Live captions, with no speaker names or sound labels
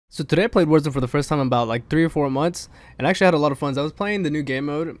So today I played Warzone for the first time in about like 3 or 4 months, and I actually had a lot of fun. I was playing the new game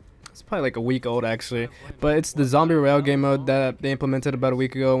mode. It's probably like a week old actually, but it's the Zombie Royale game mode that they implemented about a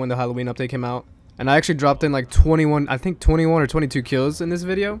week ago when the Halloween update came out. And I actually dropped in like 21 or 22 kills in this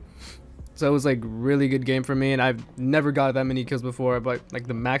video. So it was like really good game for me, and I've never got that many kills before, but like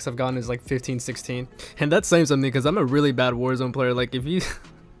the max I've gotten is like 15, 16. And that's saying something because I'm a really bad Warzone player. Like if you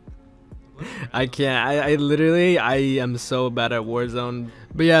I can't. I am so bad at Warzone.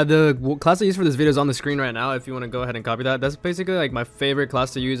 But yeah, the class I use for this video is on the screen right now if you want to go ahead and copy that. That's basically like my favorite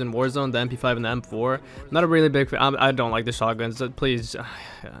class to use in Warzone, the MP5 and the M4. Not a really big fan. I don't like the shotguns, so please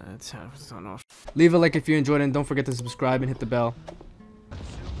leave a like if you enjoyed it, and don't forget to subscribe and hit the bell.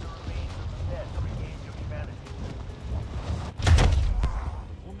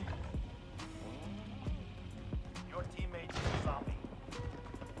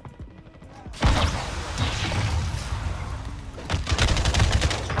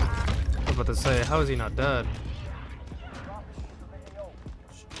 To say, how is he not dead?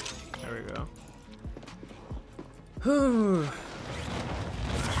 There we go.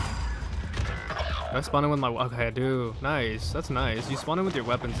 I spawn in with my, okay, I do. Nice, that's nice. You spawn in with your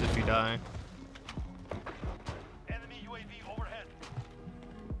weapons if you die. Enemy UAV overhead.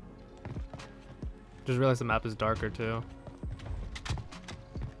 Just realized the map is darker too.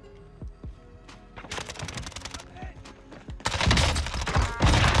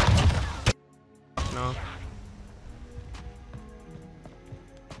 No. Is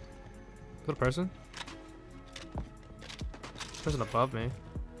that a person? Person above me.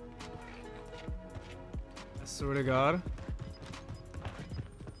 I swear to God.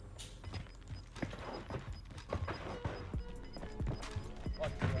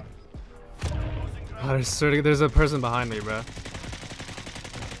 I swear to God, there's a person behind me, bro.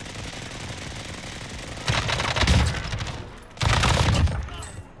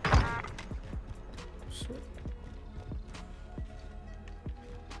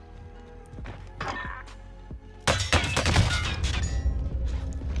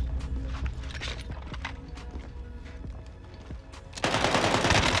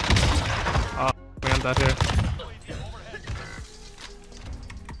 That here.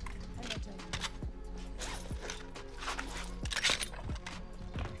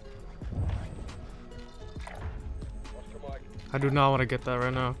 I do not want to get that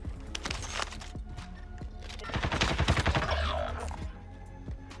right now.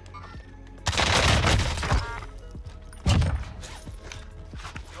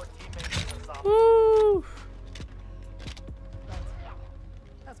 Woo!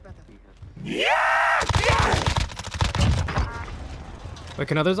 Yeah! Wait,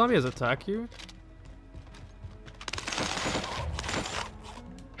 can other zombies attack you?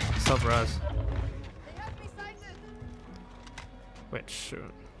 Self-res. Wait, shoot.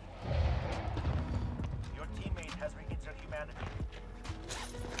 Your teammate has regained their humanity.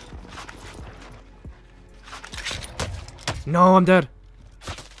 No, I'm dead.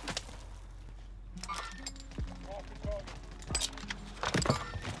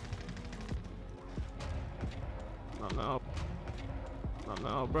 Oh no. Oh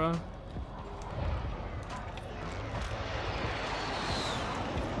no, bro.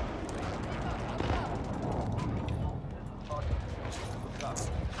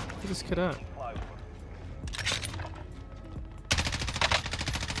 Where's this kid at?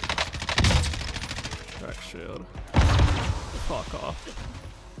 Crack shield. Fuck off.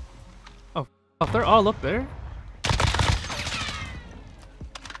 Oh, they're all up there?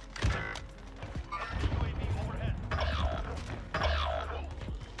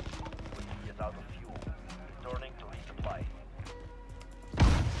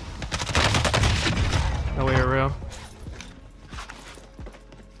 No way, you're real.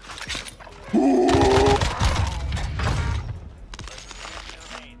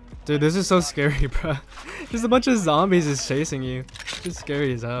 Dude, this is so scary, bro. There's a bunch of zombies just chasing you. It's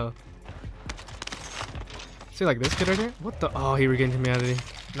scary as hell. See, like this kid right here? What the? Oh, he regained humanity.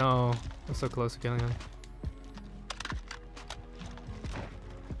 No, I'm so close to killing him.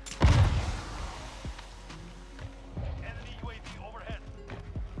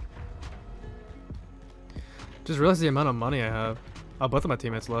 Just realized the amount of money I have. Oh, both of my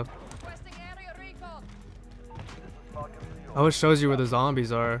teammates left. Oh, it shows you where the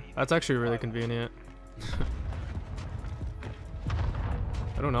zombies are. That's actually really convenient.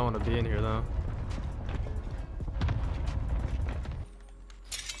 I do not want to be in here though.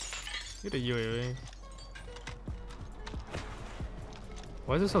 Get a UAV.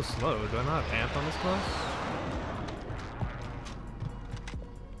 Why is it so slow? Do I not have amp on this class?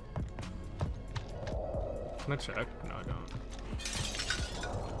 Can I check? No, I don't.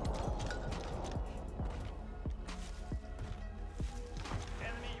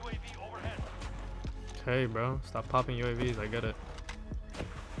 Okay, bro. Stop popping UAVs. I get it.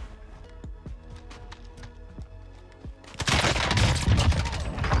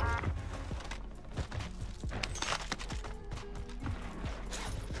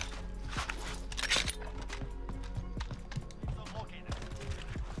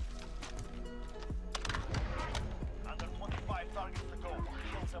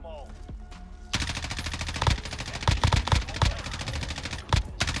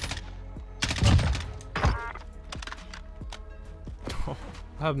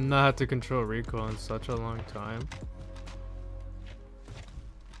 I have not had to control recoil in such a long time.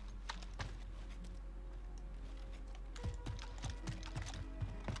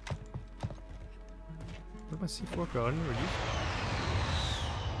 Where'd my C4 go? I didn't reduce it.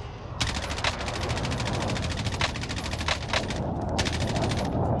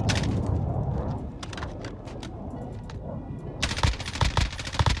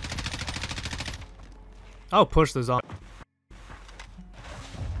 I'll push the zombie.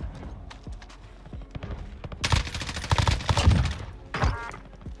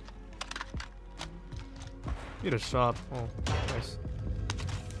 Get a shot. Oh, nice.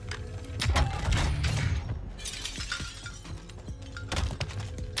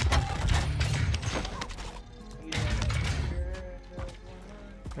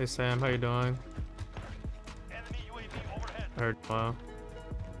 Hey Sam, how you doing? I heard. Wow.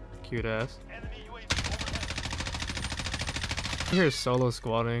 Cute ass. I hear solo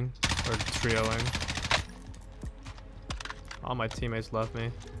squatting or trioing. All my teammates left me.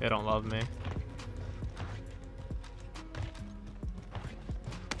 They don't love me.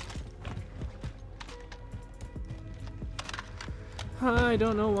 I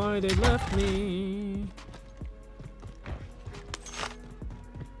don't know why they left me.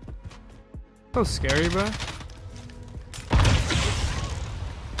 So scary, bro.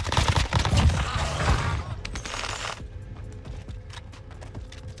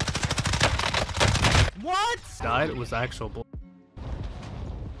 What? Died? It was actual bull.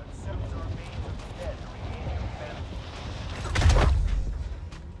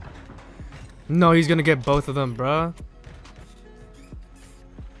 No, he's gonna get both of them, bruh.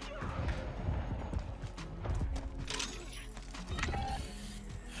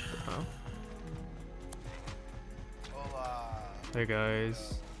 Hey guys.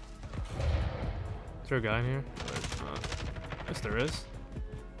 Is there a guy in here? Yes, there is.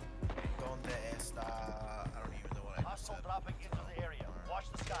 I don't even know what I just said. Dropping into the area.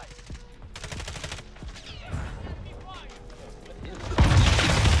 Watch the skies.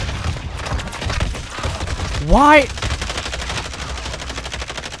 Why?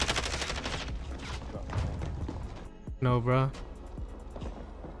 No, bro.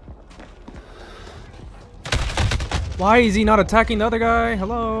 Why is he not attacking the other guy?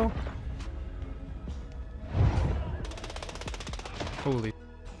 Hello? Holy.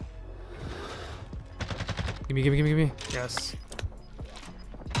 Gimme. Yes.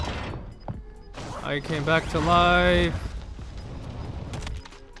 I came back to life.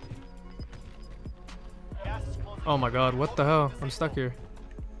 Oh my god, what the hell? I'm stuck here.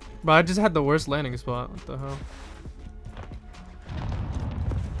 Bro, I just had the worst landing spot. What the hell?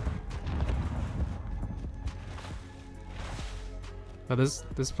 Oh,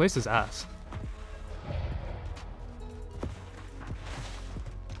 this place is ass.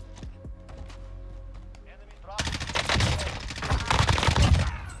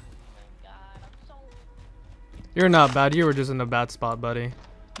 You're not bad. You were just in a bad spot, buddy.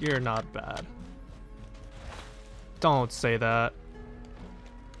 You're not bad. Don't say that.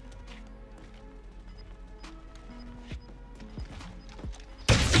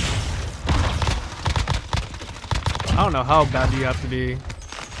 I don't know how bad you have to be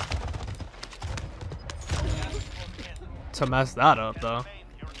to mess that up, though.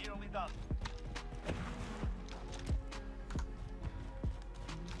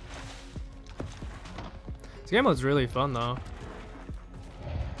 This game mode's really fun, though.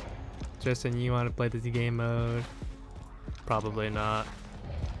 Justin, you want to play this game mode? Probably not.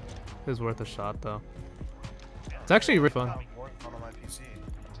 It's worth a shot, though. It's actually really fun.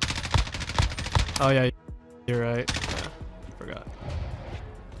 Oh yeah, you're right. Yeah, forgot.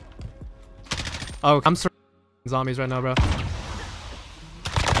 Oh, I'm surrounded by zombies right now, bro.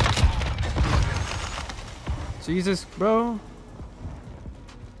 Jesus, bro.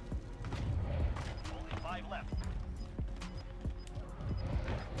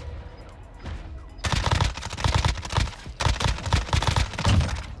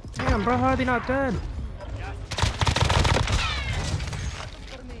 Damn, bro, how are they not dead?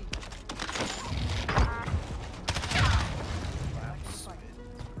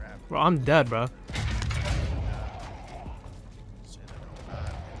 Bro, I'm dead, bro.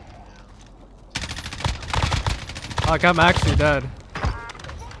 Like, I'm actually dead.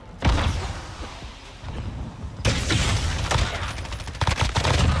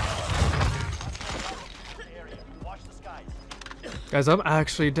 Guys, I'm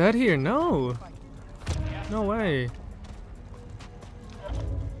actually dead here. No. No way.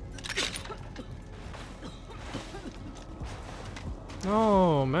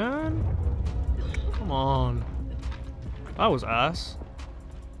 No, man. Come on. That was ass.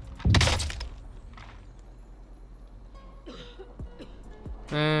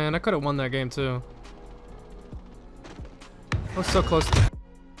 Man, I could have won that game too. I was so close to...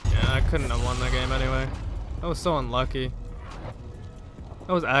 Yeah, I couldn't have won that game anyway. I was so unlucky.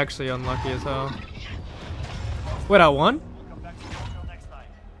 I was actually unlucky as hell. Wait, I won?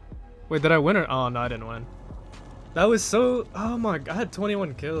 Wait, did I win or... Oh, no, I didn't win. That was so... Oh my god, I had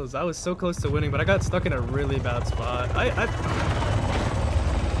 21 kills. I was so close to winning, but I got stuck in a really bad spot. I'm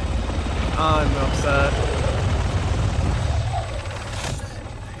upset.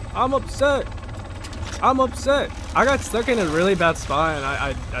 I'm upset. I'm upset. I got stuck in a really bad spot and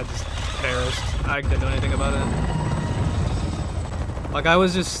I just perished. I couldn't do anything about it. Like, I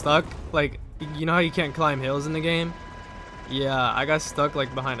was just stuck. Like, you know how you can't climb hills in the game? Yeah, I got stuck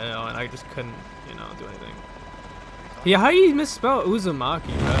like behind a hill and I just couldn't, you know, do anything. Yeah, how do you misspell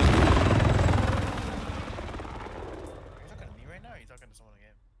Uzumaki, bro?